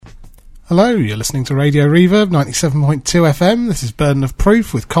Hello, you're listening to Radio Reverb 97.2 FM. This is Burden of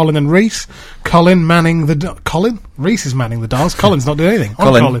Proof with Colin and Reese. Colin manning the... Colin? Reese is manning the dials. Colin's not doing anything.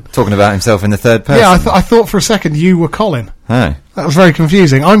 I'm Colin. Talking about himself in the third person. Yeah, I thought for a second you were Colin. Oh. That was very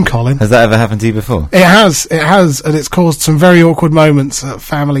confusing. I'm Colin. Has that ever happened to you before? It has, and it's caused some very awkward moments at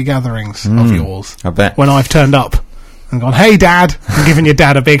family gatherings of yours. I bet. When I've turned up and gone, hey Dad, and given your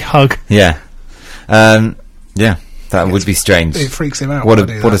dad a big hug. Yeah. Yeah. That would be strange. It freaks him out. What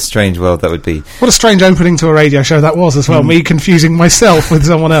a strange world that would be. What a strange opening to a radio show that was as well. Me confusing myself with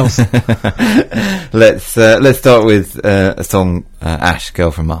someone else. Let's start with a song, Ash,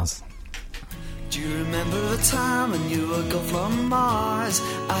 Girl from Mars. Do you remember the time when you were girl from Mars?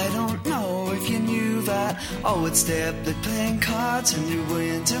 I don't know if you knew that. I would stay up late playing cards and you were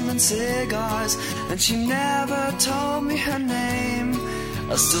into cigars. And she never told me her name.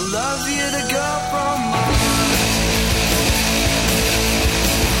 I still love you, the girl from Mars.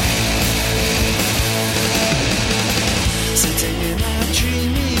 Sitting in our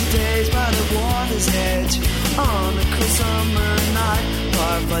dreamy days by the water's edge, on a cool summer night,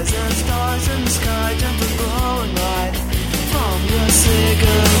 fireflies and stars in the sky, gentle glowing light from your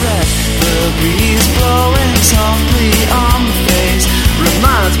cigarette. The breeze blowing softly on the face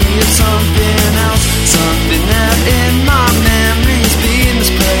reminds me of something else, something that in my memories been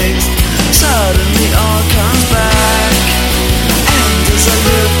misplaced. Suddenly all comes back, and as I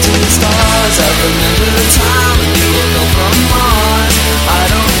look to the stars, I remember the time when you were girl from Mars. I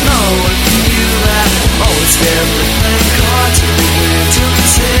don't know if you knew that. Always there playing cards, we went to the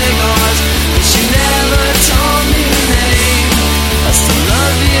cigars, but she never told me her name. I still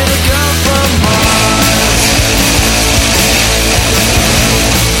love you, the girl from Mars.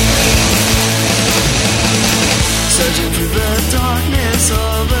 Searching through the darkness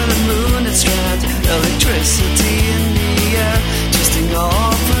over the moon and strand, electricity in the air, twisting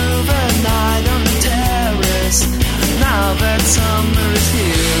all through the night on the terrace. Now that summer is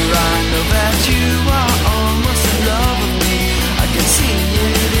here, I know that you are almost in love with me. I can see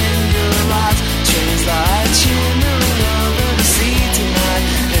it in your eyes, strange light shimmering over the sea tonight,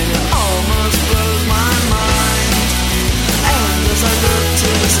 and it almost blows my mind. And as I look to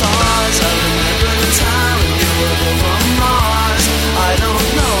the stars, I remember the time when you were born from Mars. I don't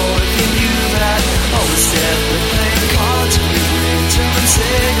know if you knew that. Always said we're playing cards, we were into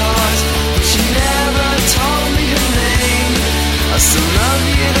cigars, but she never told me her name. I still love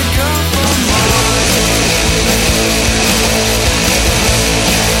you, the girl from Mars.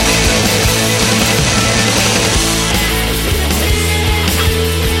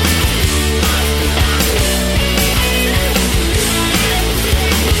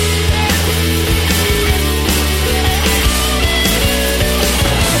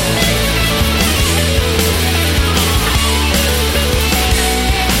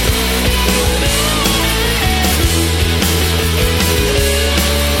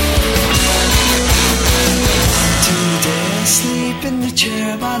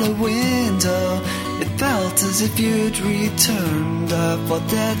 As if you'd returned, I thought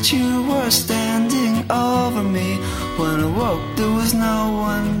that you were standing over me. When I woke, there was no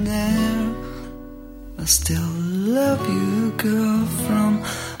one there. I still love you, girl from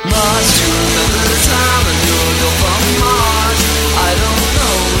Mars. Do you remember the time when you were girl from Mars? I don't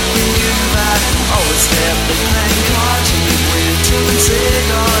know if you knew that. Always kept the playing cards and we went to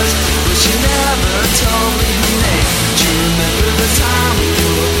cigars, but she never told me her name. Do you remember the time when you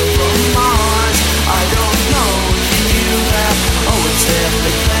were girl from Mars? I don't know if you knew that. Always kept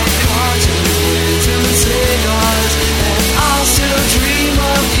the playing cards and we went to cigars, and I'll still dream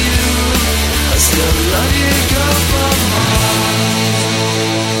of you. I still love you, girl from Mars.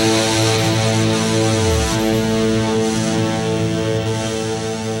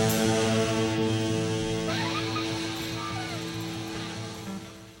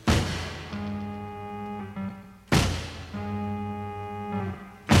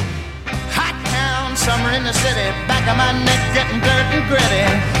 Summer in the city, back of my neck getting dirt and gritty.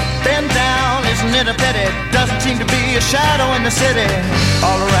 Bend down, isn't it a pity? Doesn't seem to be a shadow in the city.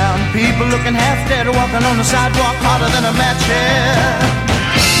 All around, people looking half dead, walking on the sidewalk harder than a match head.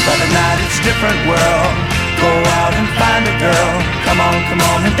 But at night it's a different world. Go out and find a girl. Come on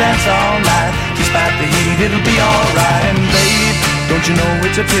and dance all night. Despite the heat, it'll be alright. And babe, don't you know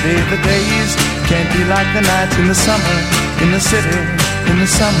it's a pity the days can't be like the nights in the summer, in the city, in the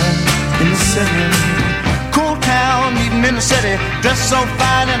summer, in the city. Cool town, meeting in the city, dressed so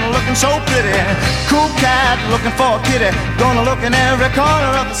fine and looking so pretty. Cool cat, looking for a kitty, gonna look in every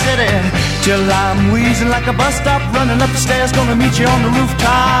corner of the city, till I'm wheezing like a bus stop, running up the stairs, gonna meet you on the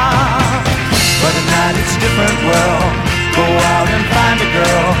rooftop. But at night it's a different world. Go out and find a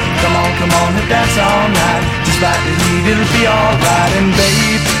girl. Come dance all night. Despite the heat, it'll be alright. And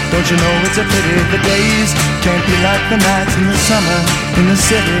babe, don't you know it's a pity the days can't be like the nights in the summer, in the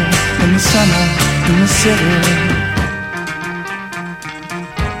city, in the summer, in the city.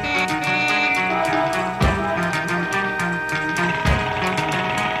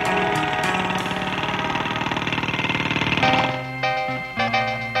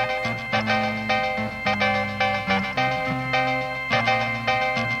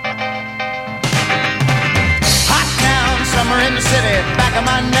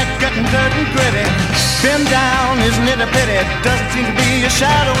 Dirt and gritty, been down, isn't it a pity? Doesn't seem to be a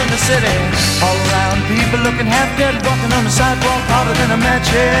shadow in the city. All around, people looking half dead, walking on the sidewalk harder than a match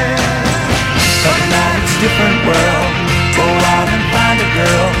head. Every night it's a different world. Go out and find a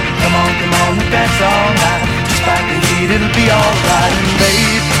girl. Come on, and dance all night. Despite the heat, it'll be alright. And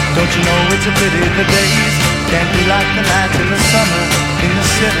babe, don't you know it's a pity the days can't be like the nights in the summer, in the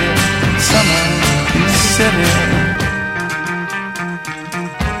city, summer, in the city.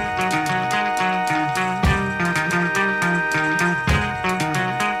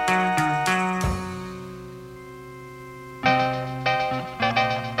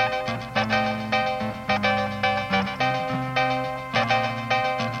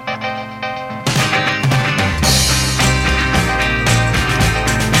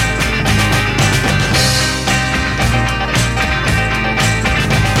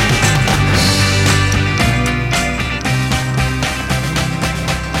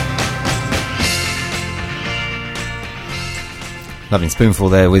 Lovely Spoonful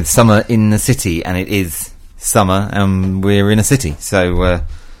there with Summer in the City, and it is summer and we're in a city, so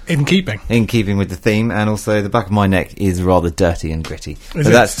in keeping with the theme. And also the back of my neck is rather dirty and gritty, but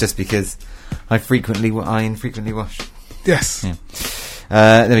that's just because I infrequently wash. Yes. Yeah.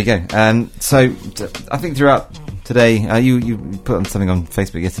 There we go. So I think throughout today, you put on something on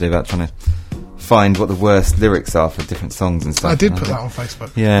Facebook yesterday about trying to find what the worst lyrics are for different songs and stuff. I did put that on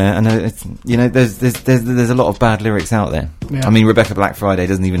Facebook. Yeah, I know. It's, there's a lot of bad lyrics out there. Yeah. I mean, Rebecca Black Friday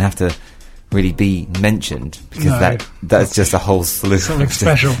doesn't even have to really be mentioned because that's just a whole slew. Something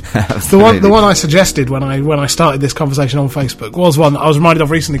special. the one I suggested when I started this conversation on Facebook was one that I was reminded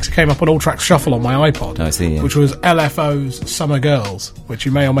of recently because it came up on All Tracks Shuffle on my iPod. Oh, I see. Yeah. Which was LFO's Summer Girls, which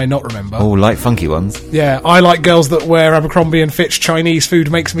you may or may not remember. Oh, like funky ones. Yeah, I like girls that wear Abercrombie and Fitch. Chinese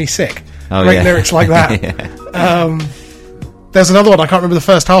food makes me sick. Oh, Great lyrics like that. Yeah. There's another one, I can't remember the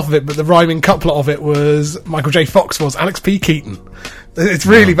first half of it, but the rhyming couplet of it was Michael J. Fox was Alex P. Keaton. It's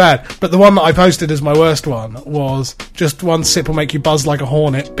really bad. But the one that I posted as my worst one was just one sip will make you buzz like a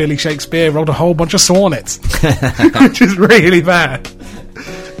hornet. Billy Shakespeare wrote a whole bunch of sonnets, which is really bad.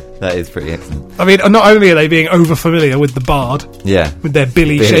 That is pretty excellent. I mean, not only are they being over familiar with the bard, with their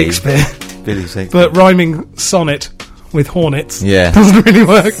Billy Shakespeare, but rhyming sonnet with hornets doesn't really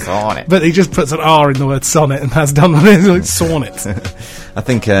work. Sonnet. But he just puts an R in the word sonnet and has done it like sonnet. I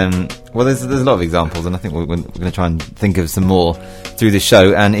think there's a lot of examples, and I think we're going to try and think of some more through the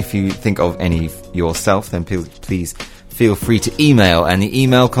show. And if you think of any yourself, then please feel free to email. And the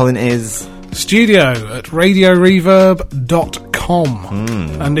email, Colin, is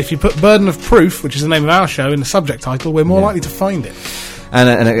studio@radioreverb.com. And if you put Burden of Proof, which is the name of our show, in the subject title, we're more likely to find it. And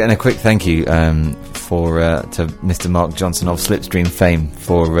a quick thank you to Mr. Mark Johnson of Slipstream fame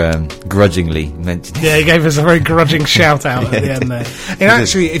for grudgingly mentioning. Yeah, he gave us a very grudging shout out at the end there. And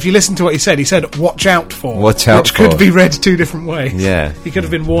actually, if you listen to what he said, "Watch out for," which could be read two different ways. Yeah, he could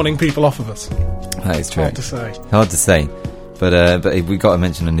have been warning people off of us. That is true. Hard to say. But we got a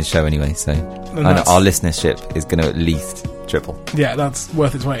mention on this show anyway, so our listenership is going to at least triple. Yeah, that's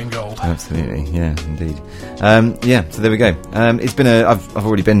worth its weight in gold. Absolutely, yeah, indeed. So there we go. It's been I've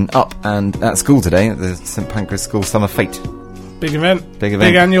already been up and at school today at the St Pancras School Summer Fete. Big event. Big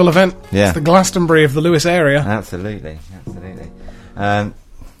annual event. Yeah. It's the Glastonbury of the Lewis area. Absolutely.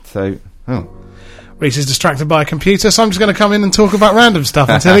 Reese is distracted by a computer, so I'm just going to come in and talk about random stuff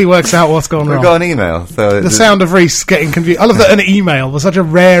until he works out what's gone wrong. We've got an email. So the sound of Reese getting confused. I love that an email was such a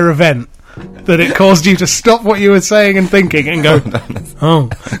rare event that it caused you to stop what you were saying and thinking and go,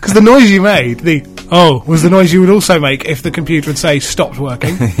 because the noise you made, was the noise you would also make if the computer would say stopped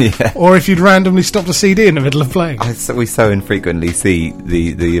working, or if you'd randomly stopped a CD in the middle of playing. We so infrequently see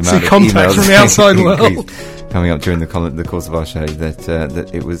the amount of contact emails from the outside world coming up during the course of our show that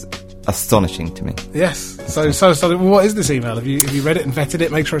it was astonishing to me. Yes. So what is this email? Have you read it and vetted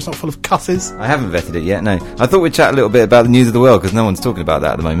it? Make sure it's not full of cusses. I haven't vetted it yet. No. I thought we'd chat a little bit about the news of the world because no one's talking about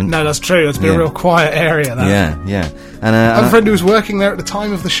that at the moment. No, that's true. It's been a real quiet area. That. Yeah. And I have a friend who was working there at the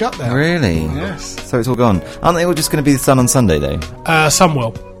time of the shutdown. Really? Yes. So it's all gone. Aren't they all just going to be the Sun on Sunday though? Some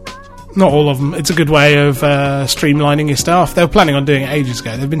will. Not all of them. It's a good way of streamlining your staff. They were planning on doing it ages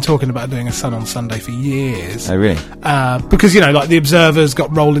ago. They've been talking about doing a Sun on Sunday for years. Oh, really? Because, like the Observer's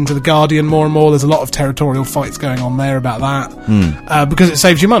got rolled into the Guardian more and more. There's a lot of territorial fights going on there about that. Because it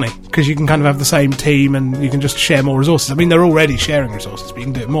saves you money. Because you can kind of have the same team and you can just share more resources. I mean, they're already sharing resources, but you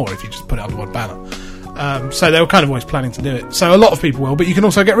can do it more if you just put it under one banner. So they were kind of always planning to do it. So a lot of people will, but you can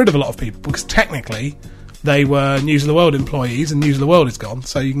also get rid of a lot of people because technically they were News of the World employees and News of the World is gone,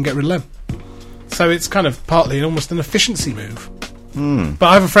 so you can get rid of them. So it's kind of partly almost an efficiency move. But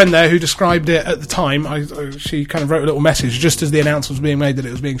I have a friend there who described it at the time. She kind of wrote a little message just as the announcement was being made that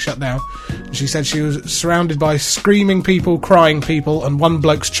it was being shut down. And she said she was surrounded by screaming people, crying people, and one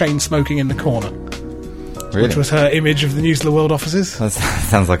bloke's chain smoking in the corner. Really? Which was her image of the News of the World offices. That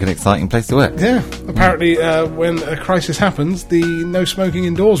sounds like an exciting place to work. Yeah. Apparently, when a crisis happens, the no smoking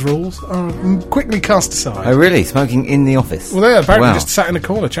indoors rules are quickly cast aside. Oh, really? Smoking in the office? Well, they apparently just sat in a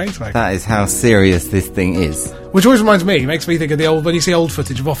corner, chain smoking. That is how serious this thing is. Which always reminds me, makes me think of when you see old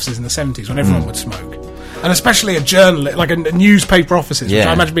footage of offices in the 70s when everyone would smoke. And especially a journalist, like a newspaper offices, which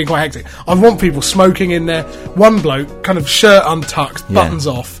I imagine being quite hectic. I want people smoking in there. One bloke, kind of shirt untucked, buttons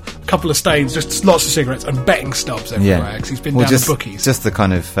off, a couple of stains, just lots of cigarettes, and betting stubs everywhere because he's been down the bookies. Just the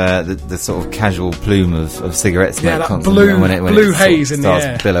kind of the sort of casual plume of cigarette smoke. Yeah, that constantly when blue haze sort of in the air.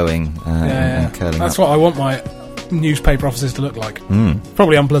 starts billowing and curling That's up. what I want my newspaper offices to look like.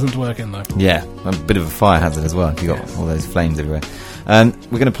 Probably unpleasant to work in, though. Yeah, a bit of a fire hazard as well if you've got all those flames everywhere.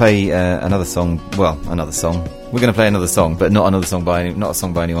 We're going to play another song. Well, another song. We're going to play another song, but not a song by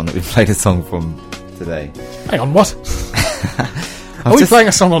anyone that we've played a song from today. Hang on, what? Are we playing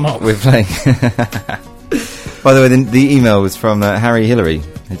a song or not? We're playing. By the way, the email was from Harry Hillary.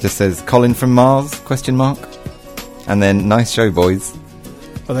 It just says Colin from Mars ? And then nice show, boys.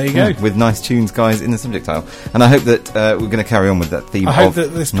 Well, there you go. With nice tunes, guys, in the subject title. And I hope that we're going to carry on with that theme. I hope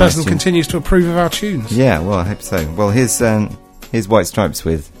that this person continues to approve of our tunes. Yeah, well, I hope so. Well, here's White Stripes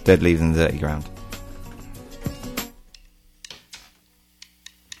with Dead Leaves in the Dirty Ground.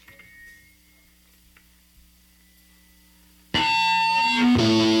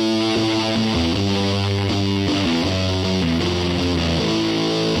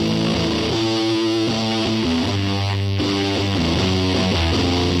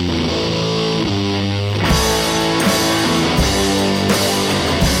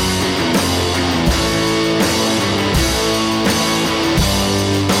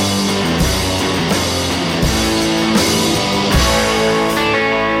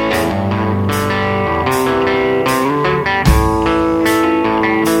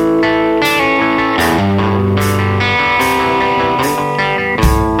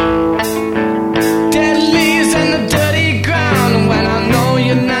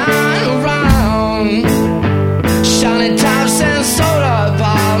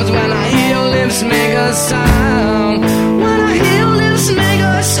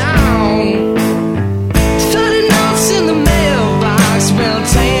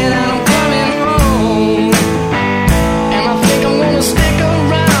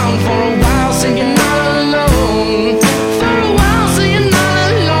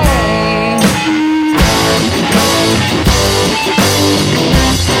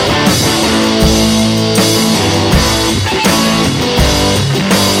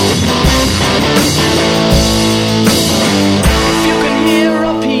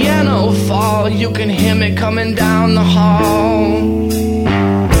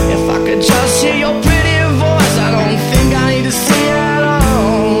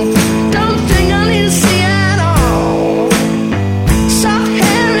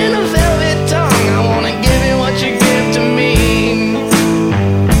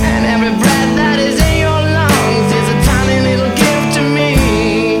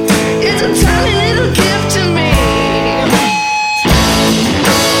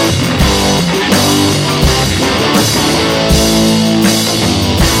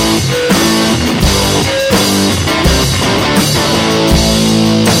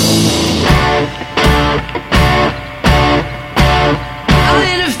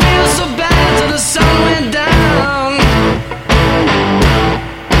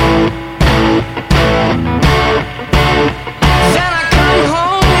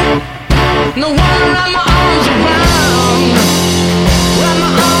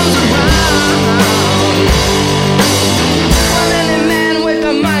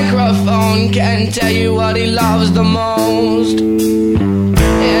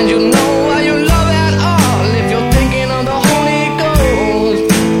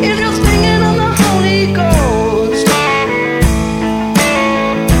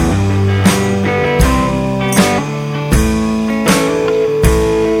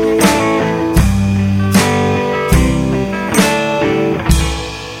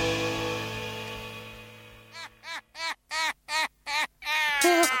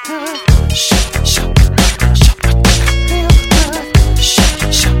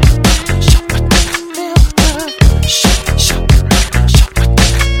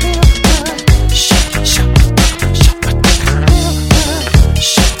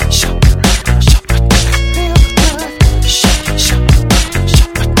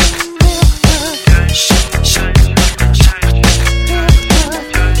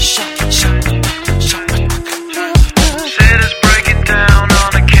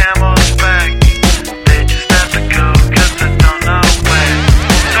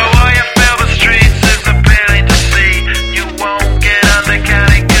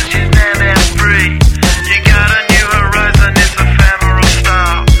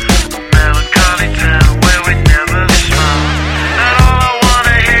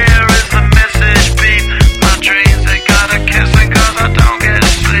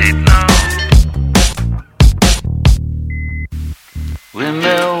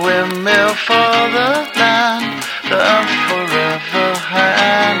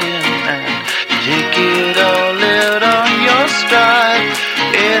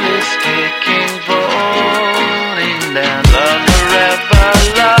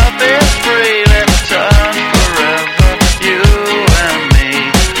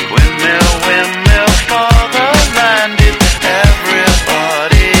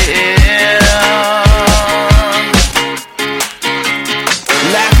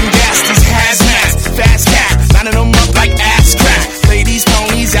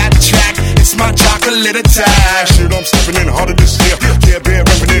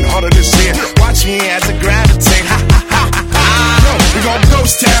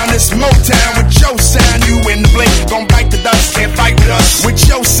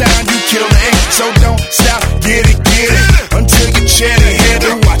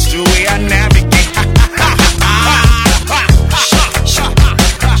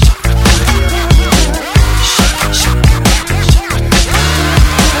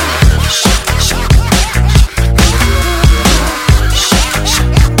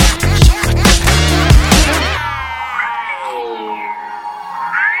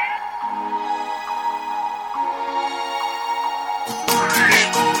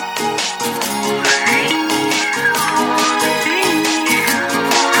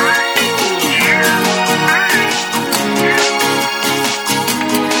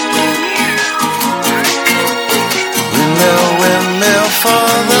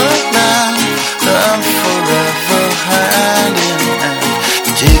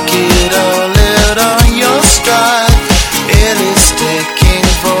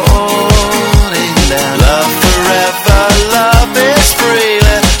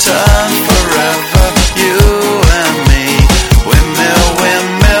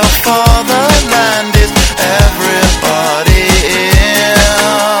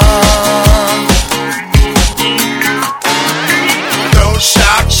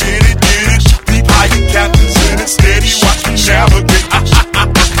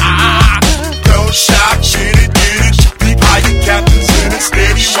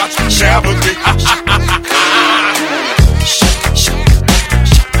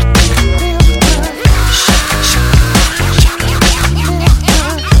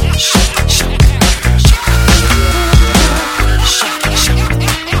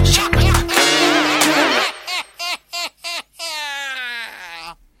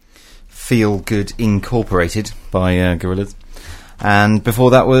 Feel Good Incorporated by Gorillaz. And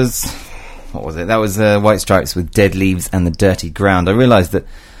before that was... what was it? That was White Stripes with Dead Leaves and the Dirty Ground. I realised that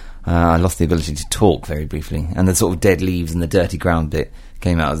I lost the ability to talk very briefly, and the sort of Dead Leaves and the Dirty Ground bit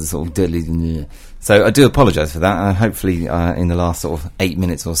came out as a sort of Dead Leaves. So I do apologise for that. Hopefully in the last sort of 8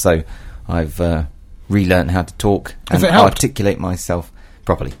 minutes or so I've relearned how to talk and articulate myself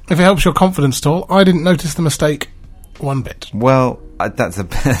properly. If it helps your confidence at all, I didn't notice the mistake one bit. Well, that's a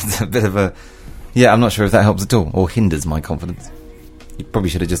bit of a... yeah, I'm not sure if that helps at all, or hinders my confidence. You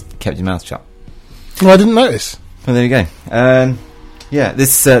probably should have just kept your mouth shut. Well, I didn't notice. Well, there you go. Yeah,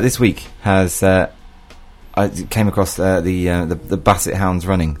 this week has... I came across the Basset Hounds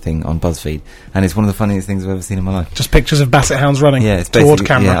running thing on BuzzFeed, and it's one of the funniest things I've ever seen in my life. Just pictures of Basset Hounds running toward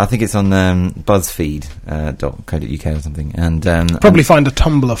camera. Yeah, I think it's on BuzzFeed.co.uk or something. And probably find a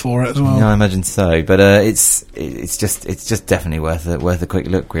Tumblr for it as well. Yeah, I imagine so. But it's just definitely worth a quick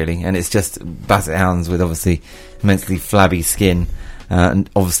look, really. And it's just Basset Hounds with obviously immensely flabby skin, and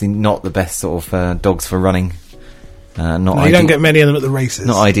obviously not the best sort of dogs for running. You don't get many of them at the races.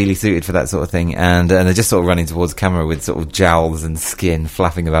 Not ideally suited for that sort of thing, and they're just sort of running towards the camera with sort of jowls and skin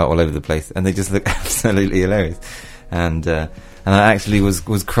flapping about all over the place, and they just look absolutely hilarious. And I actually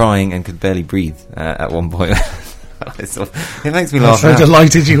was crying and could barely breathe at one point It makes me laugh. So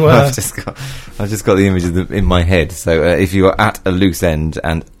delighted you were. I've just got the image in my head. So if you are at a loose end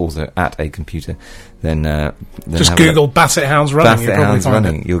and also at a computer, then just Google Basset Hounds Running. Basset Hounds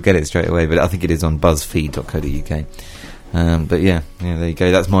Running. You'll get it straight away. But I think it is on BuzzFeed.co.uk. But yeah, there you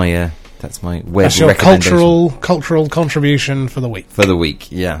go. That's my web recommendation. Cultural contribution for the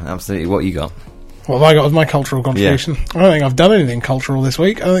week. Yeah, absolutely. What you got? What have I got as my cultural contribution? Yeah. I don't think I've done anything cultural this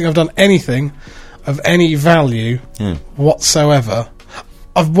week. I don't think I've done anything of any value whatsoever.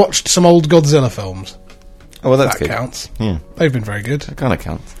 I've watched some old Godzilla films. Oh, well, that's that good. Counts. Yeah. They've been very good. That kind of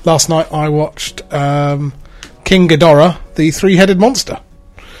counts. Last night I watched King Ghidorah, the three-headed monster,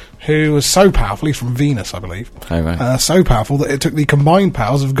 who was so powerful, he's from Venus, I believe. Oh, right. So powerful that it took the combined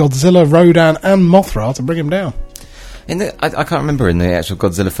powers of Godzilla, Rodan and Mothra to bring him down. I can't remember in the actual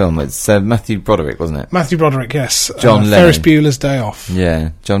Godzilla film. It's Matthew Broderick, wasn't it? Matthew Broderick, yes. John Leno. Ferris Bueller's Day Off.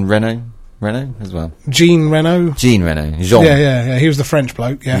 Yeah. John Reno as well. Jean Reno. Jean. Yeah. He was the French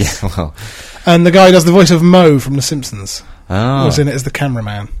bloke, yes. Yeah, well. And the guy who does the voice of Moe from The Simpsons. Oh. Was in it as the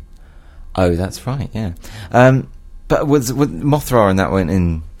cameraman. Oh, that's right, yeah. But was Mothra and that went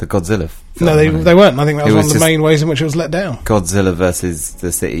in the Godzilla film? No, they weren't. I think that was one of the main ways in which it was let down. Godzilla versus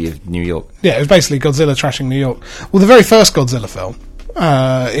the city of New York. Yeah, it was basically Godzilla trashing New York. Well, the very first Godzilla film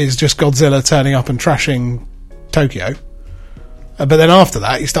is just Godzilla turning up and trashing Tokyo. But then after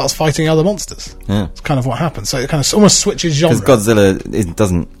that, he starts fighting other monsters. Yeah. It's kind of what happens. So it kind of almost switches genre. Because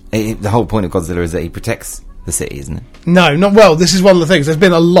Godzilla the whole point of Godzilla is that he protects the city, isn't it? No, not well. This is one of the things. There's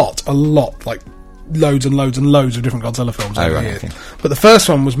been a lot, like loads and loads and loads of different Godzilla films over the years. Okay. But the first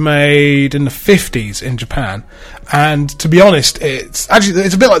one was made in the 50s in Japan, and to be honest, it's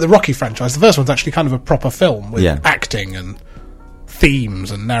a bit like the Rocky franchise. The first one's actually kind of a proper film with acting and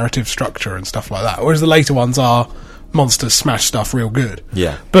themes and narrative structure and stuff like that, whereas the later ones are monsters smash stuff real good.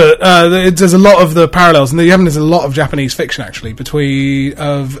 Yeah. But there's a lot of the parallels, and there's a lot of Japanese fiction actually between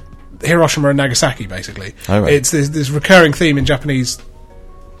of Hiroshima and Nagasaki, basically. Oh, right. It's this recurring theme in Japanese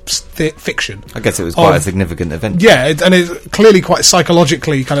fiction. I guess it was quite a significant event. Yeah, and it's clearly quite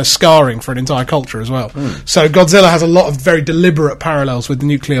psychologically kind of scarring for an entire culture as well. So Godzilla has a lot of very deliberate parallels with the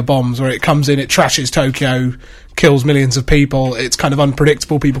nuclear bombs, where it comes in, it trashes Tokyo, kills millions of people. It's kind of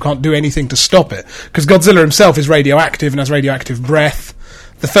unpredictable. People can't do anything to stop it, because Godzilla himself is radioactive and has radioactive breath.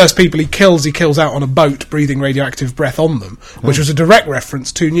 The first people he kills out on a boat breathing radioactive breath on them, which was a direct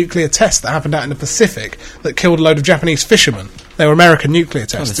reference to nuclear tests that happened out in the Pacific that killed a load of Japanese fishermen. They were American nuclear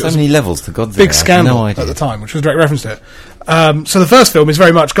tests. There's so many levels to Godzilla. Big scandal at the time, which was a direct reference to it. So the first film is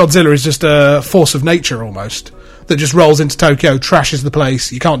very much Godzilla is just a force of nature almost, that just rolls into Tokyo, trashes the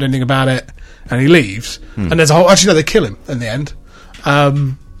place, you can't do anything about it, and he leaves. And there's a whole... Actually, no, they kill him in the end.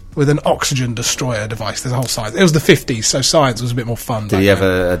 With an oxygen destroyer device. There's a whole science. It was the 50s, so science was a bit more fun. Did he have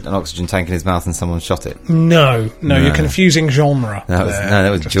an oxygen tank in his mouth and someone shot it? No, you're confusing genre.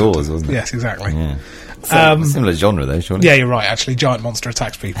 That was Jaws, wasn't it? Yes, exactly. Yeah. Similar genre, though, surely. Yeah, you're right, actually. Giant monster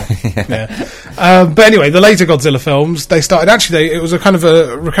attacks people. But anyway, the later Godzilla films, they started... Actually, it was a kind of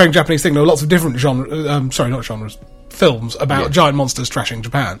a recurring Japanese thing. There were lots of different films about giant monsters trashing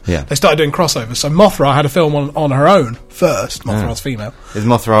Japan. Yeah. They started doing crossovers. So Mothra had a film on her own first. Mothra's female. Is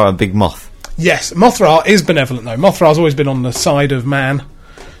Mothra a big moth? Yes. Mothra is benevolent, though. Mothra's always been on the side of man,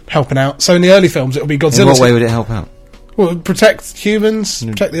 helping out. So in the early films, it would be Godzilla. In what way would it help out? Well, it would protect humans,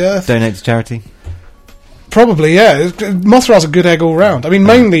 protect the Earth. Donate to charity? Probably, yeah. Mothra's a good egg all round. I mean,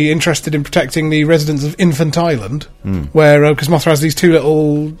 mainly interested in protecting the residents of Infant Island, where, because Mothra has these two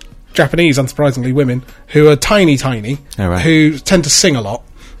little Japanese, unsurprisingly, women, who are tiny, who tend to sing a lot,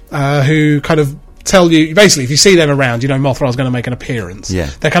 who kind of tell you, basically, if you see them around, you know Mothra's going to make an appearance. Yeah.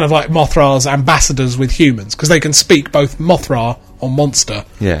 They're kind of like Mothra's ambassadors with humans, because they can speak both Mothra, or monster,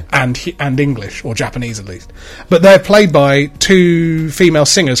 and English, or Japanese at least. But they're played by two female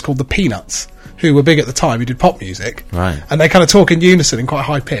singers called the Peanuts, who were big at the time, who did pop music. Right. And they kind of talk in unison in quite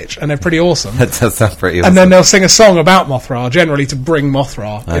high pitch, and they're pretty awesome. That does sound pretty awesome. And then they'll sing a song about Mothra, generally to bring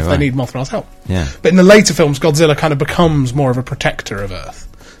Mothra if they need Mothra's help. Yeah. But in the later films, Godzilla kind of becomes more of a protector of Earth.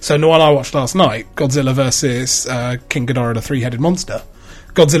 So in the one I watched last night, Godzilla versus King Ghidorah, the three-headed monster,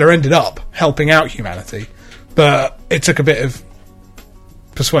 Godzilla ended up helping out humanity, but it took a bit of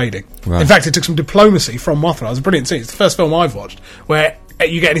persuading. Right. In fact, it took some diplomacy from Mothra. It was a brilliant scene. It's the first film I've watched where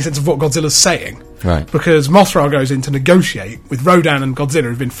you get any sense of what Godzilla's saying. Right. Because Mothra goes in to negotiate with Rodan and Godzilla,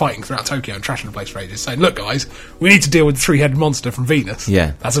 who've been fighting throughout Tokyo and trashing the place for ages, saying, look guys, we need to deal with the three-headed monster from Venus.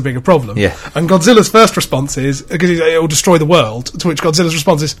 Yeah. That's a bigger problem. Yeah. And Godzilla's first response is, because it will destroy the world, to which Godzilla's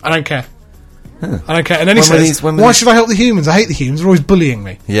response is, I don't care. I don't care. And then he says, why should I help the humans? I hate the humans. They're always bullying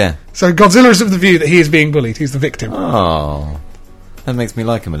me. Yeah. So Godzilla is of the view that he is being bullied. He's the victim. Oh. That makes me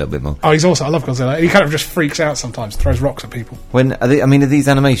like him a little bit more. Oh, he's awesome. I love Godzilla. He kind of just freaks out sometimes, throws rocks at people. When are they? I mean, are these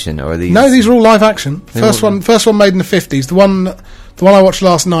animation or are these? No, these are all live action. First one made in the 50s. The one I watched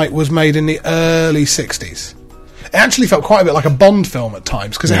last night was made in the early 60s. It actually felt quite a bit like a Bond film at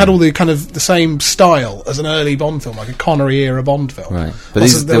times because it had all the kind of the same style as an early Bond film, like a Connery era Bond film. Right, but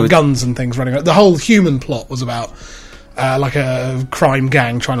there were guns and things running around. The whole human plot was about like a crime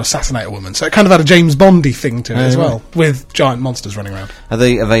gang trying to assassinate a woman, so it kind of had a James Bondy thing to it as well, with giant monsters running around. Are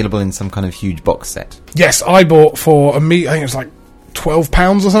they available in some kind of huge box set? Yes, I bought for I think it was like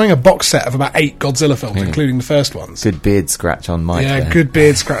 £12 or something, a box set of about 8 Godzilla films, including the first ones. Good beard scratch on Mike. Yeah, there. Good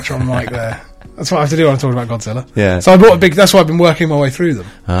beard scratch on Mike there. That's what I have to do when I'm talking about Godzilla. Yeah. So I bought a big. That's why I've been working my way through them.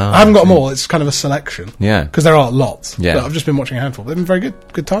 Oh, I haven't got them all. It's kind of a selection. Yeah. Because there are lots. Yeah. But I've just been watching a handful. They've been very good.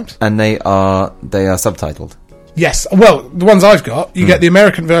 Good times. And they are subtitled. Yes. Well, the ones I've got, you get the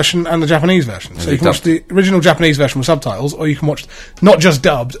American version and the Japanese version. So you can watch the original Japanese version with subtitles, or you can watch not just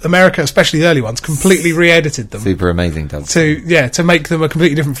dubbed. America, especially the early ones, completely re-edited them. Super amazing dubbed. To make them a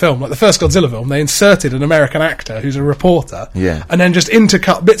completely different film. Like the first Godzilla film, they inserted an American actor who's a reporter. Yeah. And then just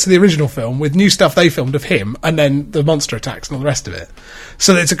intercut bits of the original film with new stuff they filmed of him, and then the monster attacks and all the rest of it.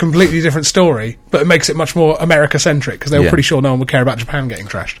 So that it's a completely different story, but it makes it much more America-centric, because they were pretty sure no one would care about Japan getting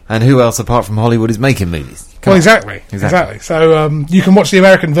trashed. And who else apart from Hollywood is making movies? Exactly. So you can watch the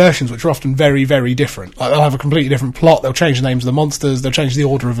American versions, which are often very, very different. Like they'll have a completely different plot. They'll change the names of the monsters. They'll change the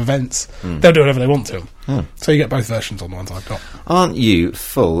order of events. They'll do whatever they want to them. So you get both versions on the ones I've got. Aren't you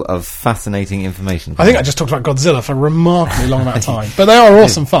full of fascinating information? I think I just talked about Godzilla for a remarkably long amount of time, but they are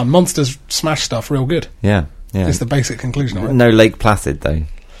awesome fun. Monsters smash stuff real good. Yeah. It's the basic conclusion of it. No Lake Placid though.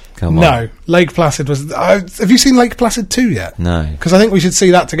 Come on. No, Lake Placid was... have you seen Lake Placid 2 yet? No. Because I think we should see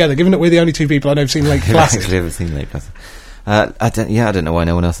that together, given that we're the only two people I know who've seen Lake Placid. I've actually ever seen Lake Placid. I don't know why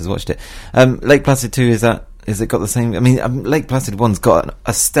no one else has watched it. Lake Placid 2, is it got the same... I mean, Lake Placid 1's got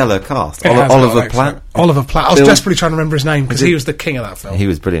a stellar cast. Oliver Platt. Oliver Platt. I was desperately trying to remember his name, because he was the king of that film. He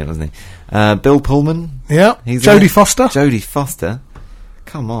was brilliant, wasn't he? Bill Pullman. Yeah. Jodie Foster. Jodie Foster.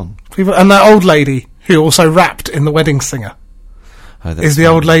 Come on. And that old lady who also rapped in The Wedding Singer. Is the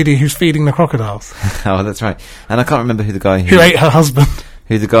old lady who's feeding the crocodiles. Oh, that's right. And I can't remember who the guy who ate her husband.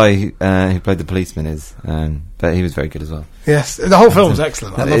 Who the guy who played the policeman is, but he was very good as well. Yes, the whole film was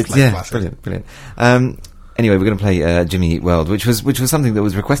excellent. I loved Lake Placid. Brilliant. Anyway, we're going to play Jimmy Eat World, which was something that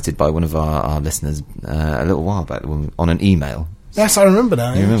was requested by one of our listeners a little while back on an email. Yes, I remember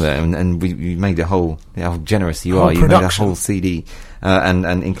that. You remember, and we made how generous you are. You made a whole CD and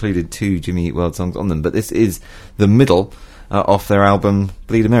included 2 Jimmy Eat World songs on them. But this is the middle off their album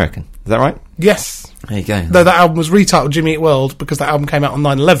Bleed American. Is that right? Yes. There you go. Though that album was retitled Jimmy Eat World because that album came out on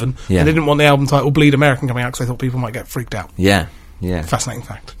 9/11, and they didn't want the album title Bleed American coming out because they thought people might get freaked out. Yeah. Fascinating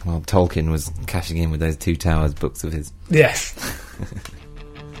fact. Well, Tolkien was cashing in with those 2 Towers books of his. Yes.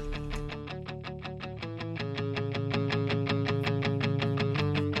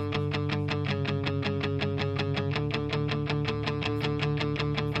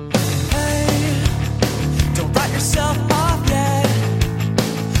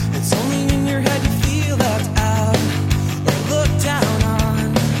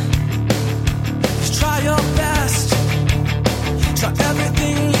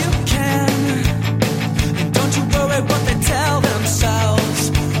 Everything you can, and don't you worry what they tell themselves.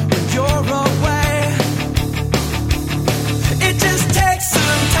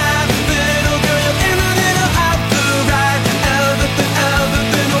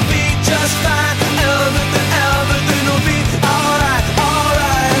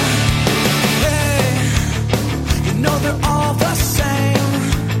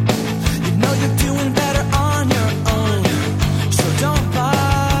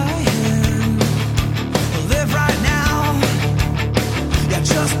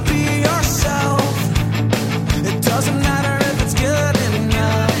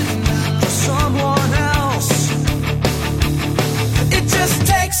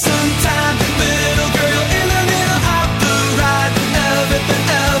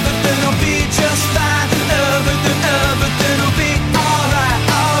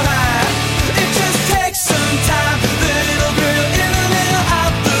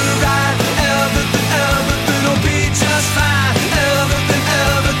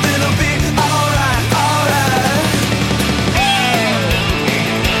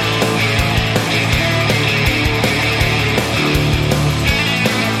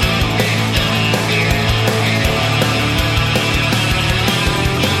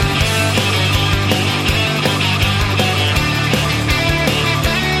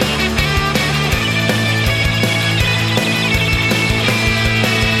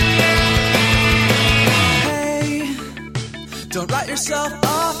 yourself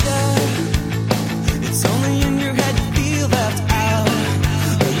off, yeah. It's only in your head you feel left out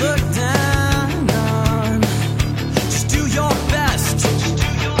or looked down on. Just do your best.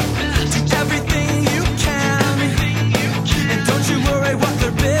 Do everything you can. And don't you worry what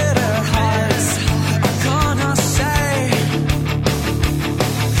their bitter hearts are gonna say.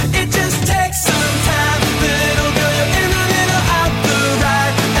 It just takes some time, little girl. You're in a little out the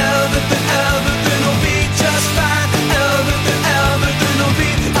right. Everything will be just fine. Everything will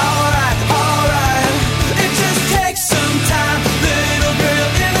be alright, alright. It just takes some time, little girl.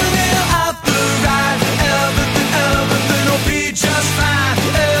 You're in a little out the right. Everything will be just fine.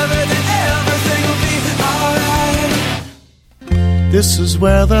 Everything will be alright. This is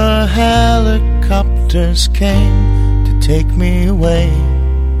where the helicopters came to take me away.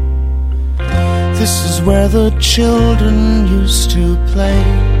 This is where the children used to play.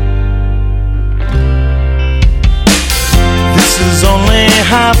 This is only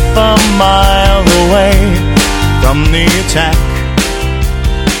half a mile away from the attack.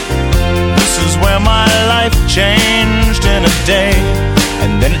 This is where my life changed in a day,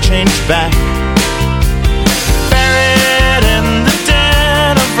 and then it changed back. Buried in the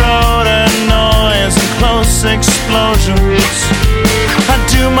den of road and noise and close explosions, I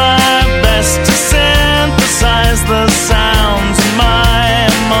do my best to synthesize the sounds in my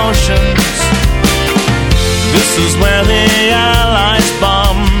emotions. This is where the Allies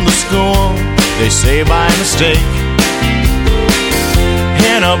bombed the school, they say by mistake.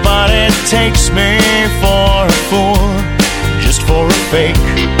 Here nobody takes me for a fool, just for a fake.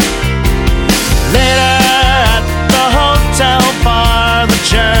 Later at the hotel bar, the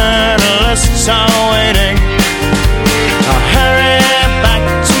journalists are waiting. I'll hurry back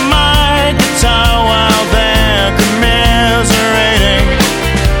to my guitar while they're commiserating.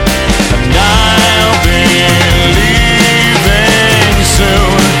 And I'll be leaving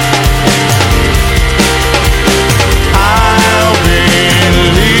soon. I'll be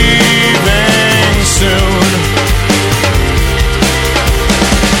leaving soon.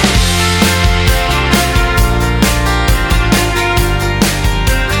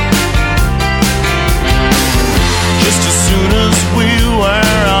 Just as soon as we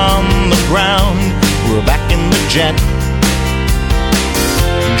were on the ground, we were back in the jet.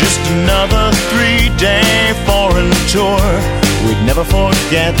 Just another 3-day foreign tour we'd never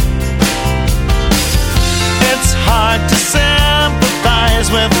forget. It's hard to sympathize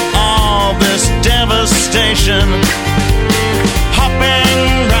with all this devastation,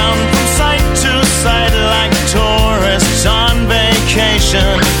 hopping round from site to site like tourists on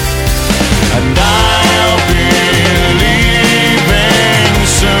vacation. And I'll be leaving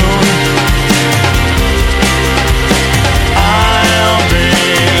soon. I'll be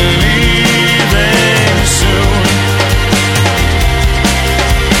leaving soon.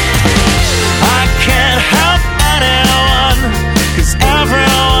 I can't help anyone, 'cause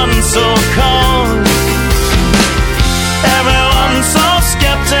everyone's so cold. Everyone's so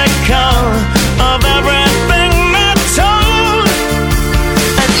skeptical of everything they're told.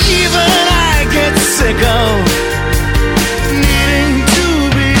 And even I get sick of needing to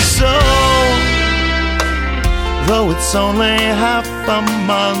be so. Though it's only half a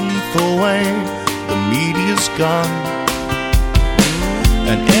month away, the media's gone.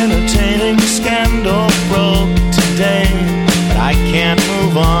 An entertaining scandal broke today, but I can't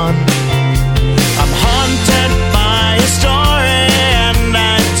move on. I'm haunted by a story, and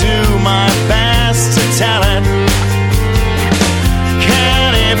I do my best to tell it.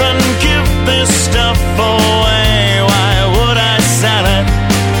 Can't even give this stuff away, why would I sell it?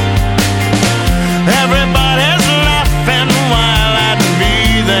 Everybody's laughing while at me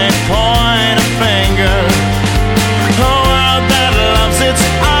they point a finger. A world that loves its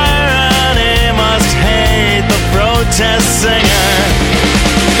irony must hate the protest singer.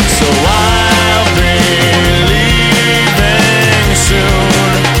 So I'll be leaving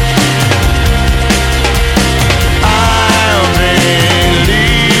soon. I'll be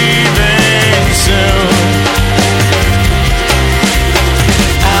leaving soon.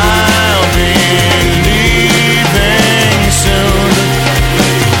 I'll be leaving soon.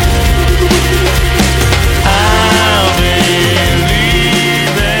 I'll be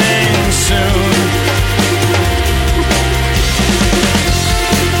leaving soon.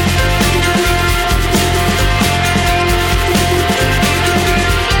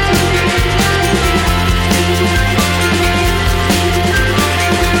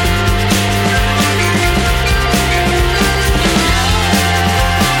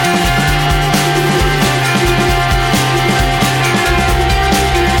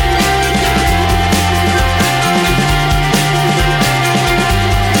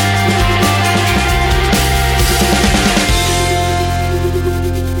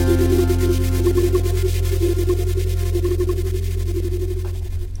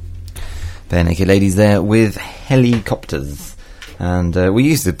 Bare Naked Ladies there with Helicopters. And we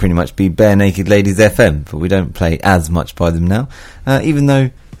used to pretty much be Bare Naked Ladies FM, but we don't play as much by them now, even though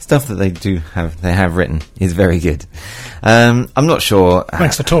stuff that they have written is very good. I'm not sure.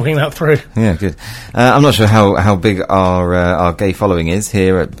 Thanks for talking that through. Yeah, good. I'm not sure how big our gay following is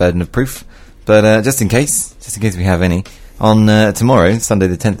here at Burden of Proof, but just in case we have any, on tomorrow, Sunday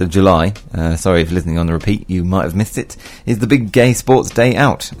the 10th of July, sorry if you're listening on the repeat, you might have missed it, is the big gay sports day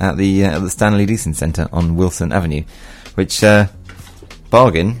out at the Stanley Deason Centre on Wilson Avenue, which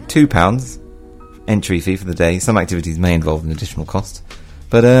bargain, £2 entry fee for the day. Some activities may involve an additional cost,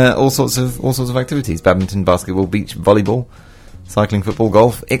 but all sorts of activities: badminton, basketball, beach volleyball, cycling, football,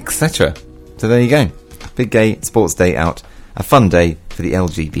 golf, etc. So there you go, big gay sports day out, a fun day for the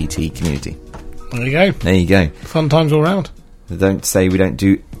LGBT community. There you go. There you go. Fun times all round. Don't say we don't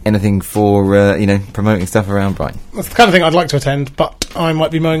do anything for promoting stuff around Brighton. That's the kind of thing I'd like to attend, but I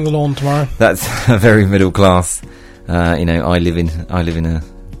might be mowing the lawn tomorrow. That's a very middle class. I live in a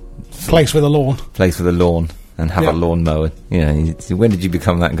place with a lawn. Place with a lawn and have a lawnmower. When did you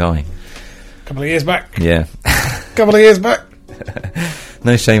become that guy? A couple of years back. Yeah. Couple of years back.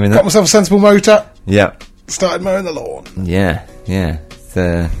 No shame in that. Got myself a sensible motor. Yeah. Started mowing the lawn. Yeah. It's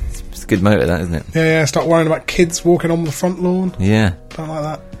a good motor, that, isn't it? Yeah. Start worrying about kids walking on the front lawn. Yeah. Don't like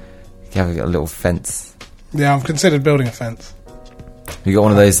that. You have got a little fence. Yeah, I've considered building a fence. You got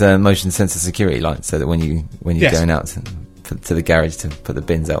one of those motion sensor security lights, so that when you're Yes. going out to the garage to put the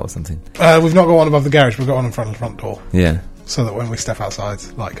bins out or something. We've not got one above the garage. We've got one in front of the front door. Yeah. So that when we step outside,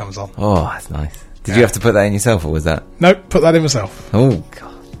 light comes on. Oh, that's nice. Did you have to put that in yourself, or was that? Nope, put that in myself. Oh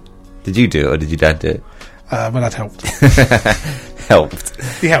God. Did you do it, or did your dad do it? My dad helped. Helped.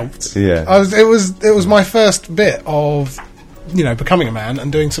 He helped. Yeah. It was my first bit of, becoming a man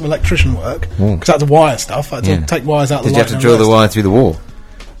and doing some electrician work, because I had to wire stuff. I had to take wires out of the light. Did you have to drill the wire through the wall?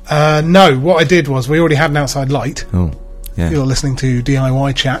 No, what I did was we already had an outside light. Oh, yeah. You're listening to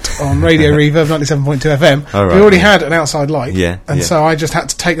DIY Chat on Radio Reverb 97.2 FM. Oh, right, we already had an outside light. Yeah. So I just had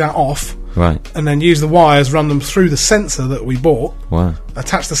to take that off. Right. And then use the wires, run them through the sensor that we bought. Wow.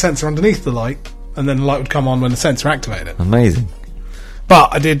 Attach the sensor underneath the light, and then the light would come on when the sensor activated. Amazing.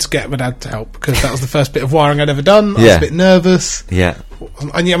 But I did get my dad to help, because that was the first bit of wiring I'd ever done. I was a bit nervous. Yeah.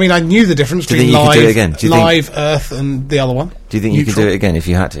 I knew the difference between live, earth, and the other one. Do you think you could do it again if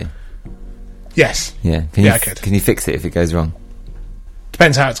you had to? Yes. Yeah. I could. Can you fix it if it goes wrong?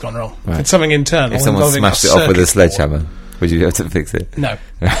 Depends how it's gone wrong. Right. If it's something internal, if someone smashed it off with a sledgehammer, would you be able to fix it? No.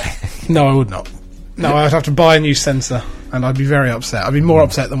 No, I would not. No, I'd have to buy a new sensor, and I'd be very upset. I'd be more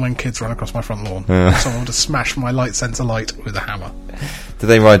upset than when kids run across my front lawn. Someone would have smashed my light sensor light with a hammer. Do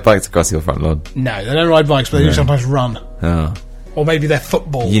they ride bikes across your front lawn? No, they don't ride bikes, but they do sometimes run. Oh. Or maybe they're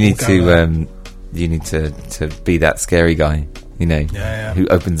football. You need to be that scary guy, who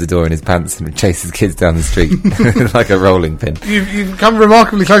opens the door in his pants and chases kids down the street like a rolling pin. You've come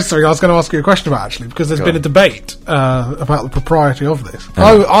remarkably close to something I was going to ask you a question about, actually, because there's been a debate about the propriety of this.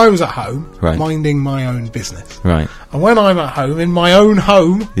 I was at home, minding my own business. Right. And when I'm at home, in my own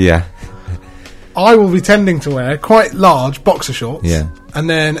home, I will be tending to wear quite large boxer shorts, and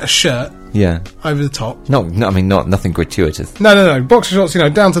then a shirt, over the top. Nothing gratuitous. No, boxer shorts,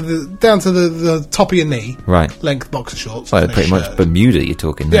 down to the top of your knee, length boxer shorts. Well, pretty much Bermuda, you're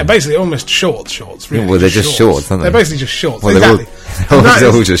talking. Yeah, basically almost shorts. Really, well, they're just shorts, aren't they? They're basically just shorts. Well, exactly.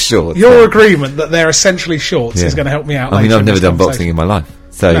 They're all just shorts. Your agreement that they're essentially shorts is going to help me out. I've never done boxing in my life,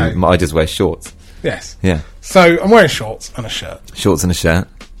 so I just wear shorts. Yes. Yeah. So I'm wearing shorts and a shirt. Shorts and a shirt.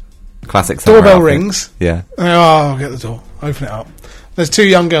 Classic. Doorbell rings. Yeah. I'll get the door. Open it up. There's two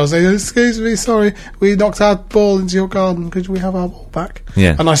young girls. They go, "Excuse me, sorry, we knocked our ball into your garden. Could we have our ball back?"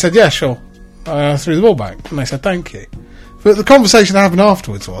 Yeah. And I said, "Yeah, sure." I threw the ball back, and they said, "Thank you." But the conversation that happened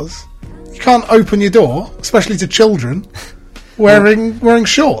afterwards was, you can't open your door, especially to children, wearing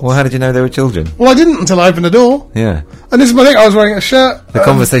shorts. Well, how did you know they were children? Well, I didn't until I opened the door. Yeah. And this is my thing. I was wearing a shirt. The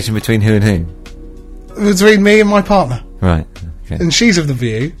conversation between who and who? Between me and my partner. Right. Okay. And she's of the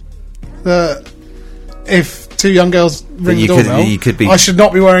view that if two young girls ring the doorbell, I should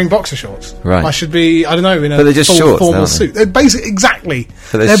not be wearing boxer shorts. Right. I should be, in a but they're just shorts, formal suit. They're basically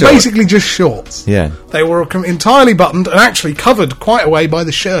just shorts. Yeah. They were entirely buttoned and actually covered quite a way by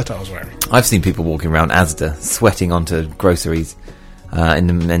the shirt I was wearing. I've seen people walking around Asda sweating onto groceries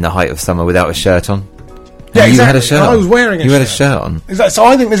in the height of summer without a shirt on. Yeah, exactly. You had a shirt on. I was wearing a shirt. You had a shirt on. Exactly. So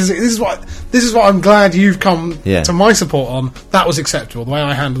I think this is what I'm glad you've come to my support on. That was acceptable, the way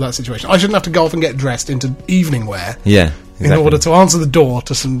I handled that situation. I shouldn't have to go off and get dressed into evening wear. Yeah. Exactly. In order to answer the door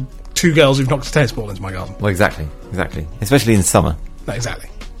to two girls who've knocked a tennis ball into my garden. Well, exactly. Especially in summer. No, exactly.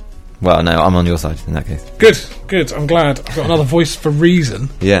 Well, no, I'm on your side in that case. Good. I'm glad. I've got another voice for reason.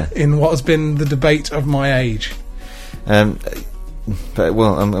 Yeah. In what has been the debate of my age. But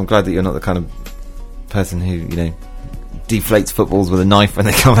I'm glad that you're not the kind of person who deflates footballs with a knife when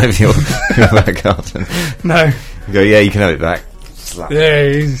they come over your back garden. No. You go, yeah, you can have it back. Slap.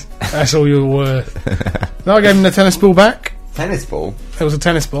 Yeah, that's all you're worth. No, I gave him the tennis ball back. Tennis ball? It was a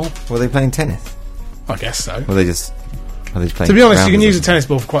tennis ball. Were they playing tennis? I guess so. Were they just playing? To be honest, you can use a tennis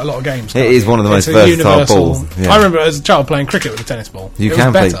ball for quite a lot of games. It is one of the most versatile balls. Yeah. I remember as a child playing cricket with a tennis ball. You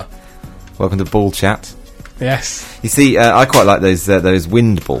can play. Welcome to Ball Chat. Yes. You see, I quite like those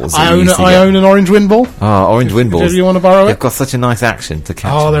wind balls. I own an orange wind ball. Oh, orange wind balls. Do you want to borrow it? They've got such a nice action to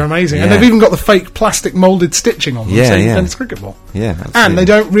catch. Oh, they're amazing. Yeah. And they've even got the fake plastic moulded stitching on them. Yeah, so you yeah. can it's a cricket ball. Yeah, absolutely. And they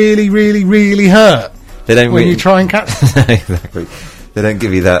don't really, really, really hurt. They don't when you try and catch them. Exactly. They don't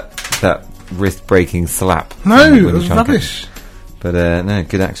give you that wrist-breaking slap. No, it was rubbish. But no,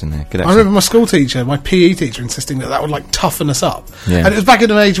 good action there. Good action. I remember my school teacher, my PE teacher, insisting that would like toughen us up. Yeah. And it was back in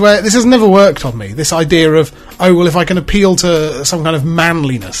an age where this has never worked on me. This idea of, oh well, if I can appeal to some kind of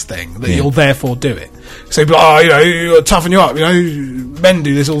manliness thing, that you'll therefore do it. So, you toughen you up. Men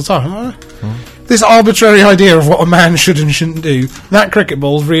do this all the time. This arbitrary idea of what a man should and shouldn't do. That cricket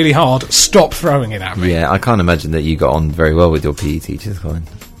ball's really hard. Stop throwing it at me. Yeah, I can't imagine that you got on very well with your PE teachers, Colin.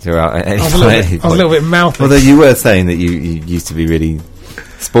 I was a little bit mouthy. Although you were saying that you used to be really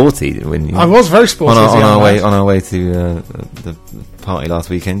sporty when you... I was very sporty on our way to the party last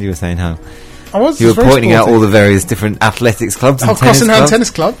weekend. You were saying how you were pointing out all the various different athletics clubs and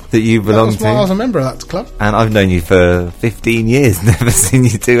tennis club that you belong to. I was a member of that club. And I've known you for 15 years, never seen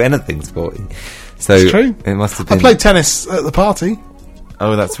you do anything sporty. So it's true. It must have been... I played tennis at the party.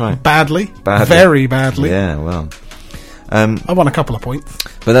 Oh, that's right. Badly. Very badly. Yeah, well... I won a couple of points.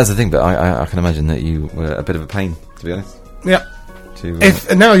 But that's the thing, but I can imagine that you were a bit of a pain, to be honest. Yeah.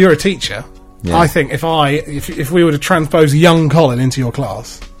 And now you're a teacher, I think if we were to transpose young Colin into your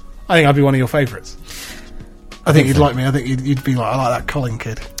class, I think I'd be one of your favourites. I think you'd like me. I think you'd be like, I like that Colin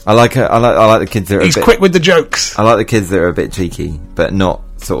kid. I like the kids that are He's quick with the jokes. I like the kids that are a bit cheeky, but not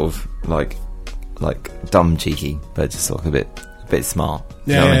sort of like dumb cheeky, but just sort of a bit smart.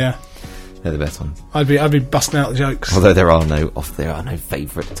 Yeah. They're the best ones. I'd be busting out the jokes. Although there are no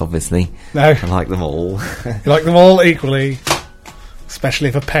favourites, obviously. No, I like them all. You like them all equally, especially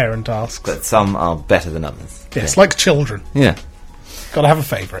if a parent asks. But some are better than others. Yes, like children. Yeah, got to have a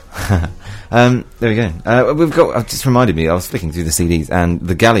favourite. There we go. We've got. I've just reminded me. I was flicking through the CDs, and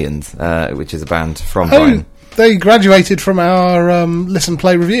the Galleons, which is a band from Brighton. They graduated from our listen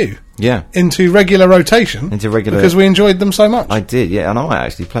play review. Yeah. Into regular rotation. Because we enjoyed them so much. I did, yeah, and I might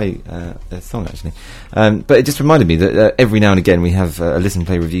actually play a song, actually. But it just reminded me that every now and again we have a listen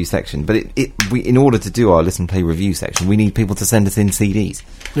play review section, but we in order to do our listen play review section, we need people to send us in CDs.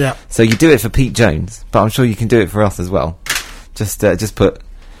 Yeah. So you do it for Pete Jones, but I'm sure you can do it for us as well. Just put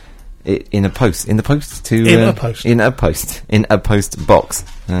it in a post box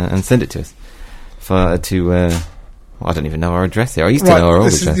and send it to us I don't even know our address here. I used to know our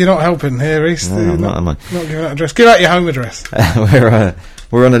old address. You're not helping here, Reece. No, I'm not. Not giving out address. Give out your home address.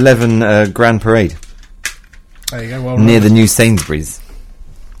 We're on 11 Grand Parade. There you go. Well, near the new Sainsbury's.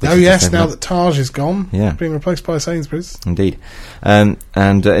 Oh yes, now that Taj is gone, yeah, being replaced by Sainsbury's. Indeed, and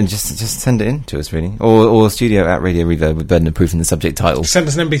just send it in to us, really, or studio at Radio Reverb with Burden of Proof in the subject title. Send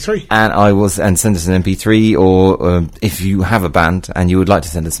us an MP3, and send us an MP3, or if you have a band and you would like to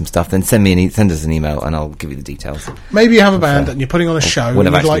send us some stuff, then send us an email and I'll give you the details. Maybe you have a band and you're putting on a show, and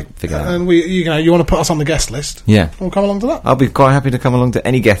you want to put us on the guest list. Yeah, we'll come along to that. I'll be quite happy to come along to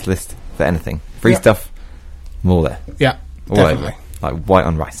any guest list for anything. Free stuff, more there. Yeah, all definitely. Over. Like white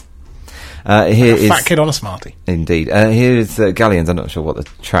on rice. Here is fat kid on a Smartie. Indeed. Here is Galleons. I'm not sure what the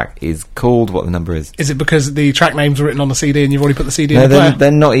track is called, what the number is. Is it because the track names are written on the CD and you've already put the CD in the player? They're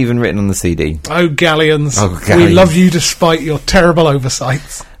not even written on the CD. Oh, Galleons. We love you despite your terrible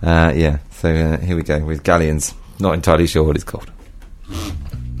oversights. Yeah, so here we go with Galleons. Not entirely sure what it's called.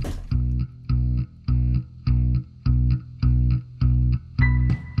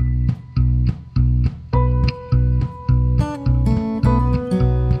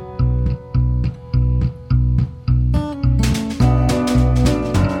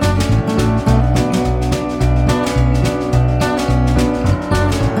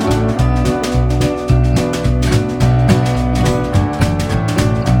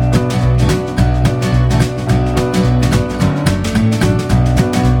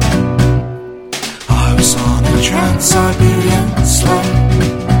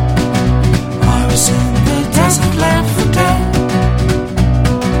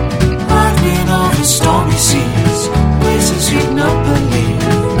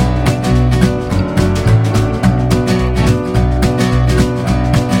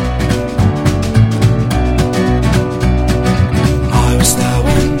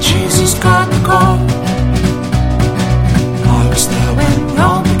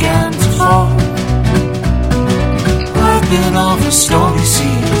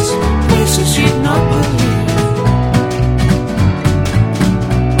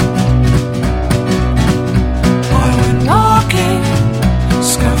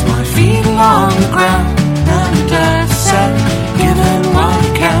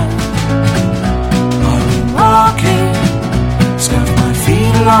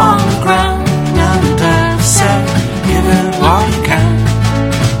 ground, and I've said, give it all you can.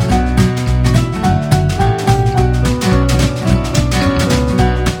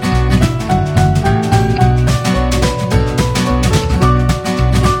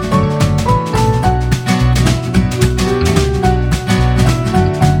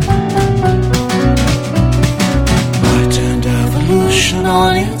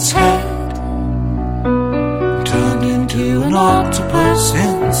 On its head, turned into an octopus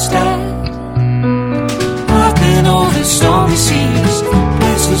instead. I've been over stormy seas,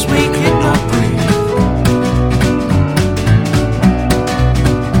 places we could not breathe.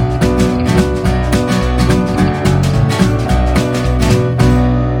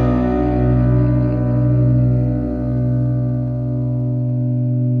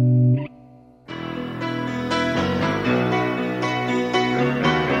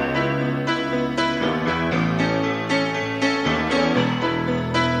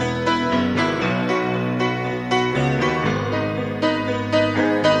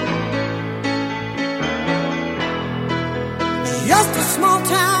 Just a small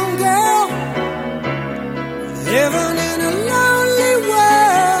town girl living in a lonely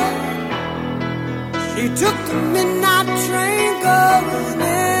world. She took the midnight train going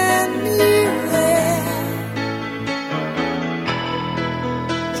anywhere.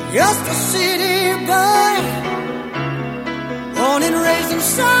 Just a city boy, born and raised in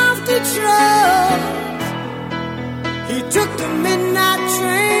South Detroit. He took the midnight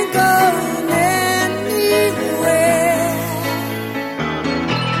train going anywhere.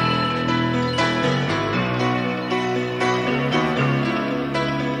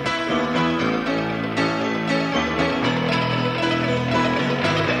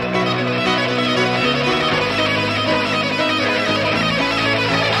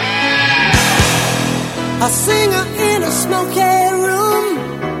 A singer in a smoky room,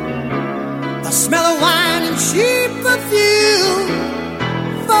 a smell of wine and cheap perfume.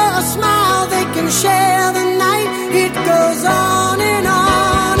 For a smile they can share the night. It goes on and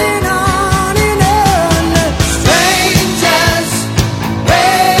on and on and on. Strangers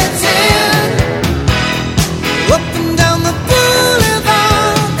waiting up and down the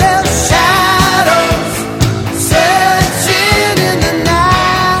boulevard. Their shadows searching in the night.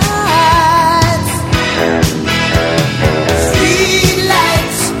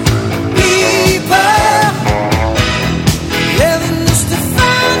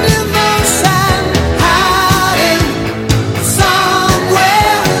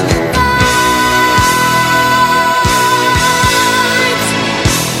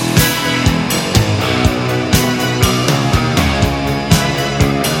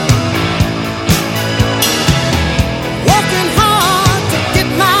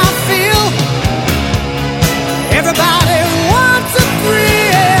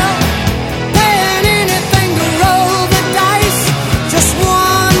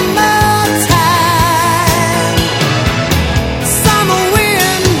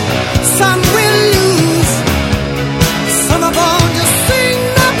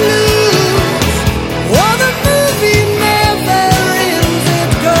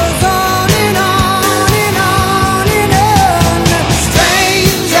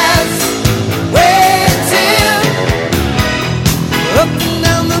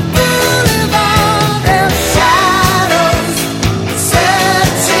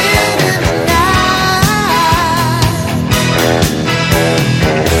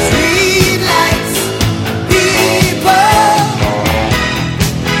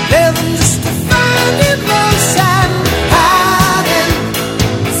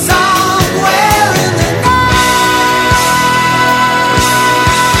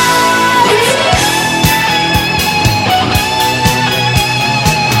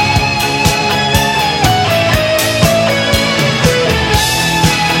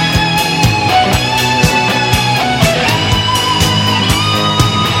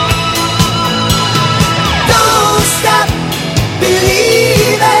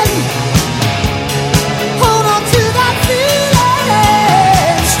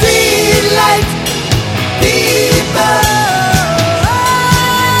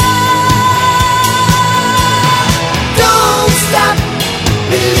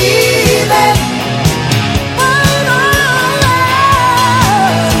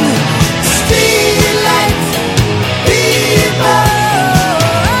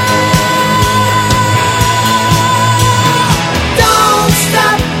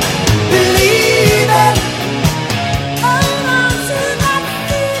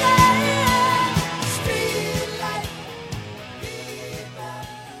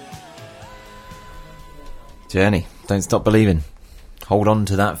 Journey, Don't Stop Believing. Hold on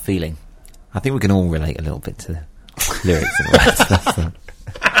to that feeling. I think we can all relate a little bit to the lyrics and words.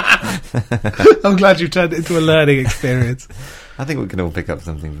 I'm glad you turned it into a learning experience. I think we can all pick up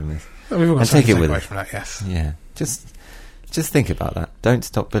something from this. We've all got And take it with away us. from that, yes. Yeah, just think about that. Don't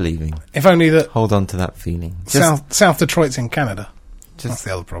stop believing. If only that Hold on to that feeling. Just South Detroit's in Canada. That's Just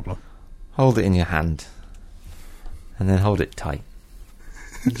the other problem. hold it in your hand, and then hold it tight,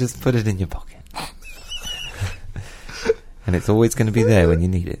 and just put it in your pocket, and it's always going to be there when you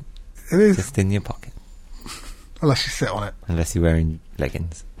need it. It is. Just in your pocket, Unless you sit on it. unless you're wearing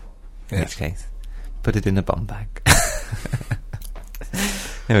leggings. In Yes. which case, put it in a bum bag.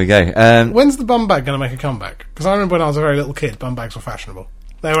 There we go. When's the bum bag going to make a comeback? Because I remember when I was a very little kid, bum bags were fashionable.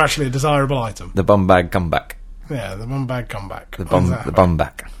 They were actually a desirable item. The bum bag comeback. Yeah, the bum bag comeback. The When's bum that the about? bum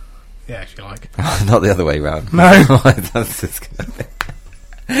back. Yeah, if you like. Not the other way round. No. That's just gonna be...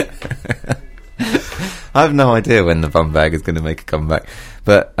 I have no idea when the bum bag is going to make a comeback,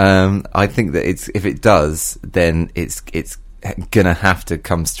 but I think that if it does, then it's going to have to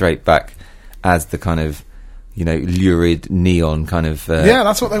come straight back as the kind of, you know, lurid neon kind of Yeah,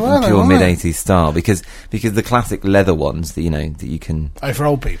 that's what they were, pure though, mid weren't '80s style, because the classic leather ones that that you can, Oh, for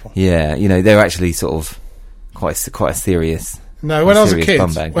old people. yeah, they're actually sort of quite a serious. No, when I was a serious kid,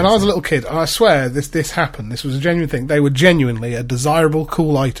 bum bag, when I was a little kid, and I swear this happened, this was a genuine thing, they were genuinely a desirable,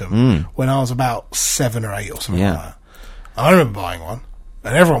 cool item when I was about 7 or 8 or something Yeah. like that. I remember buying one,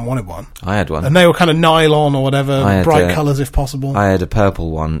 and everyone wanted one. I had one. And they were kind of nylon or whatever, I had, bright colours if possible. I had a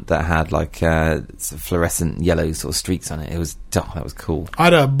purple one that had like fluorescent yellow sort of streaks on it. It was that was cool. I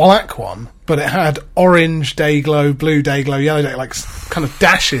had a black one, but it had orange day glow, blue day glow, yellow day, like kind of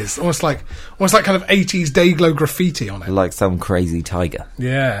dashes, almost like kind of 80s day glow graffiti on it. Like some crazy tiger.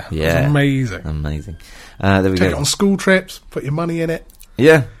 Yeah, it Yeah. was amazing. Amazing. There we Take go. it on school trips, put your money in it.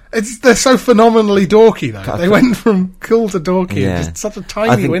 Yeah. They're so phenomenally dorky though. They went from cool to dorky Yeah. in just such a I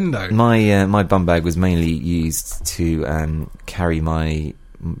tiny think window. My bum bag was mainly used to carry my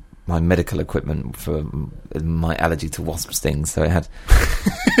medical equipment for my allergy to wasp stings. So it had.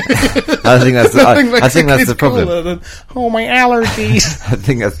 I think that's the problem. Oh, my allergies. I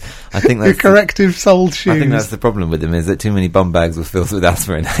think that's Your corrective soled shoes. I think that's the problem with them, is that too many bum bags were filled with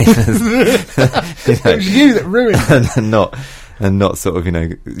asthma inhalers. It was you that ruined it. and not sort of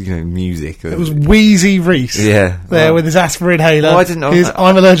music. It was Wheezy Reese. Yeah. There Well, with his asthma inhaler. Well, I didn't know his that.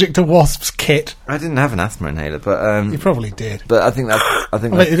 I'm allergic to wasps kit. I didn't have an asthma inhaler, but You probably did. but I think that's I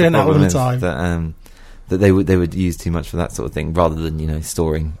bet that's you're the doing that all problem the is time. that they would use too much for that sort of thing rather than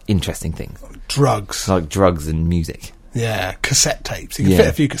storing interesting things Drugs. like drugs and music. Yeah, cassette tapes. You can Yeah. fit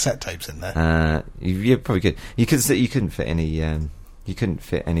a few cassette tapes in there. You probably could. You couldn't fit any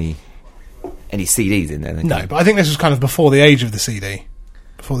CDs in there. then, No, could you? but I think this was kind of before the age of the CD,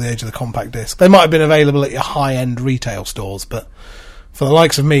 before the age of the compact disc. They might have been available at your high-end retail stores, but for the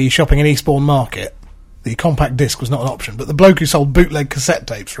likes of me shopping in Eastbourne Market, the compact disc was not an option. But the bloke who sold bootleg cassette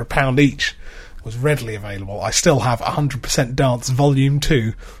tapes for £1 each was readily available. I still have 100% Dance Volume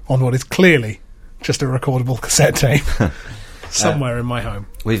 2 on what is clearly just a recordable cassette tape somewhere in my home.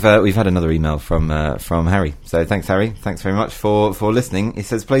 We've had another email from Harry. So thanks, Harry. Thanks very much for listening. He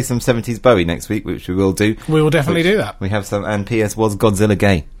says play some 70s Bowie next week, which we will do. We will definitely do that. We have some. And P.S. was Godzilla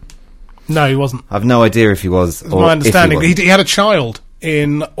gay? No, he wasn't. I've no idea if he was. That's or my understanding. If he He had a child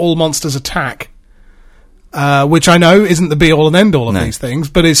in All Monsters Attack, which I know isn't the be-all and end-all of No. these things,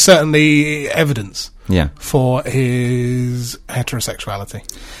 but is certainly evidence yeah. for his heterosexuality.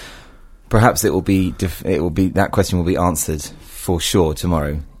 Perhaps it will be that question will be answered for sure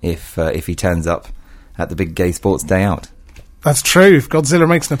tomorrow if he turns up at the big gay sports day out. That's true. If Godzilla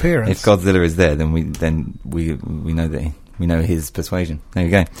makes an appearance, If Godzilla is there, then we know that we know his persuasion. There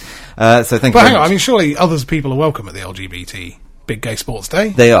you go. So thank you. but very hang on, much. I mean, surely others people are welcome at the LGBT big gay sports day.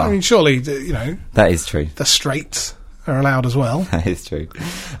 They are. I mean, surely That is true. the straights are allowed as well. That is true.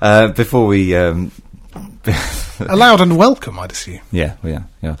 Before we. Allowed and welcome, I'd assume. Yeah.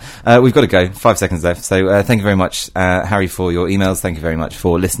 We've got to go. 5 seconds left. So thank you very much, Harry, for your emails. Thank you very much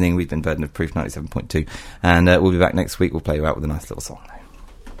for listening. We've been Burden of Proof 97.2, and we'll be back next week. We'll play you out with a nice little song now.